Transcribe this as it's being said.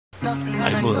Nothing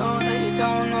that I know that you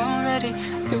don't already.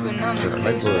 You and I'm a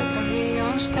case making me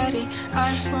unsteady.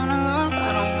 I just wanna love,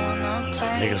 I don't wanna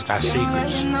play. Niggas got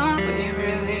secrets. You know what you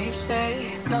really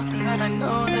say. Nothing that I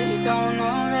know that you don't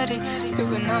already. You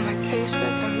and I'm a case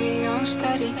making me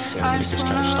unsteady. I just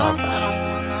wanna love, I don't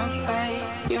wanna play.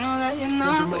 You know that you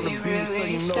know what you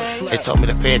really say. They told me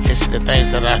to pay attention to the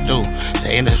things that I do.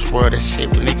 Say in this world, this shit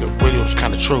with nigga really was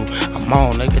kinda true. I'm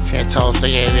on, nigga, 10 toes,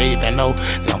 they even know.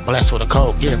 I'm blessed with a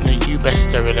cold gift, nigga, you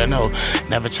best to really know.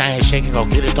 Never change, shit can go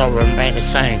get it, though, remain the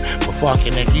same. But fuck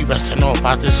it, nigga, you best to know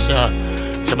about this shit.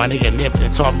 So my nigga nipped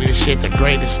and taught me this shit the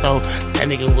greatest though. That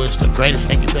nigga was the greatest,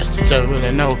 nigga best to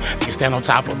really know. Nigga stand on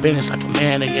top of business like a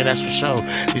man, nigga, that's for sure.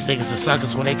 These niggas are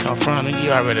suckers where they come from, nigga,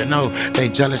 you already know. They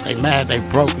jealous, they mad, they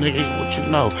broke, nigga, what you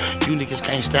know. You niggas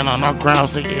can't stand on our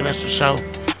grounds, nigga, that's for sure.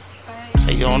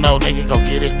 Say you don't know, nigga, go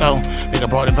get it though. Nigga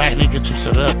brought it back, nigga, juice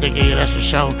it up, nigga, yeah, that's for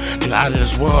sure. Nigga out of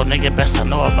this world, nigga, best to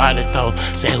know about it though.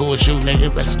 Say who is you,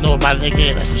 nigga, best to know about it, nigga,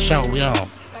 yeah, that's for sure, we on.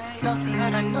 Nothing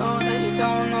that I know that you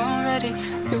don't already.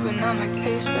 You and I'm a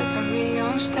case making me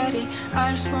unsteady.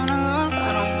 I just wanna love,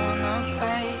 I don't wanna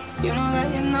play. You know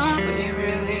that you know what you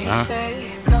really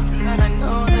say. Nothing that I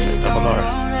know that you don't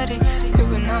already.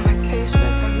 You and I'm a case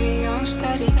making me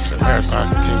unsteady. I just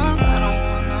wanna love, I don't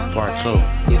wanna Part play.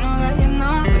 2. You know that you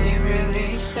know what you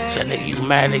really say. Said nigga, you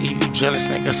mad, nigga, you jealous,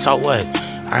 nigga, so what?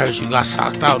 I heard you got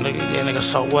socked out, nigga, yeah, nigga,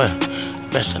 so what?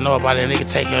 Best to know about it,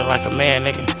 nigga, take it like a man,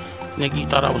 nigga. Nigga, you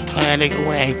thought I was playing, nigga,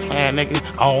 we ain't playing, nigga.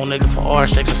 Own nigga for art,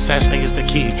 success, nigga's the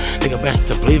key. Nigga, best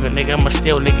to believe it, nigga, I'ma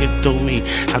still, nigga, do me.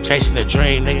 I'm chasing the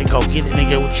dream, nigga, go get it,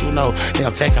 nigga, what you know. Nigga,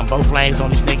 I'm taking both lanes on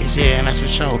these niggas, yeah, and that's for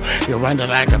sure. You running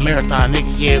like a marathon,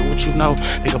 nigga, yeah, what you know.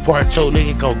 Nigga, part 2,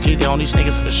 nigga, go get it on these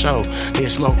niggas for sure. Nigga,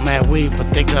 smoke mad weed, but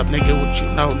think up, nigga, what you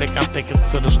know. Nigga, I'm thinking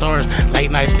to the stars,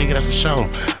 late nights, nigga, that's for sure.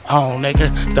 On,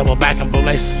 nigga, double back and blue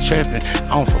laces tripping.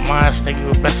 On for mines, nigga,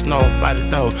 you best know about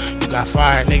it though. You got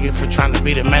fired, nigga, for trying to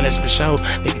be the man, that's for sure.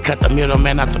 Nigga, cut the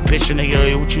middleman out the picture,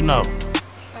 nigga, what you know.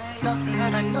 Nothing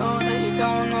that I know that you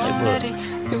don't already.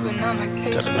 You and I'm a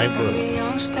case making me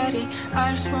unsteady.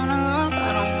 I just wanna love,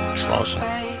 I don't wanna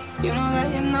play. You know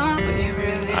that you know what you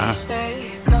really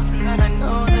say. Nothing that I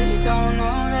know that you don't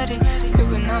already.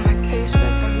 You and I'm a case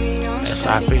making me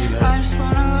unsteady. I just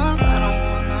wanna love, I don't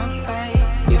wanna play.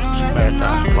 You know that you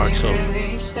know what you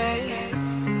really say.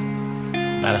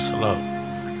 Badass60.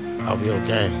 Over your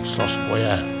game, social boy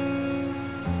F.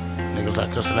 Niggas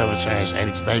like us will never change,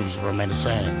 80s babies remain the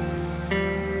same.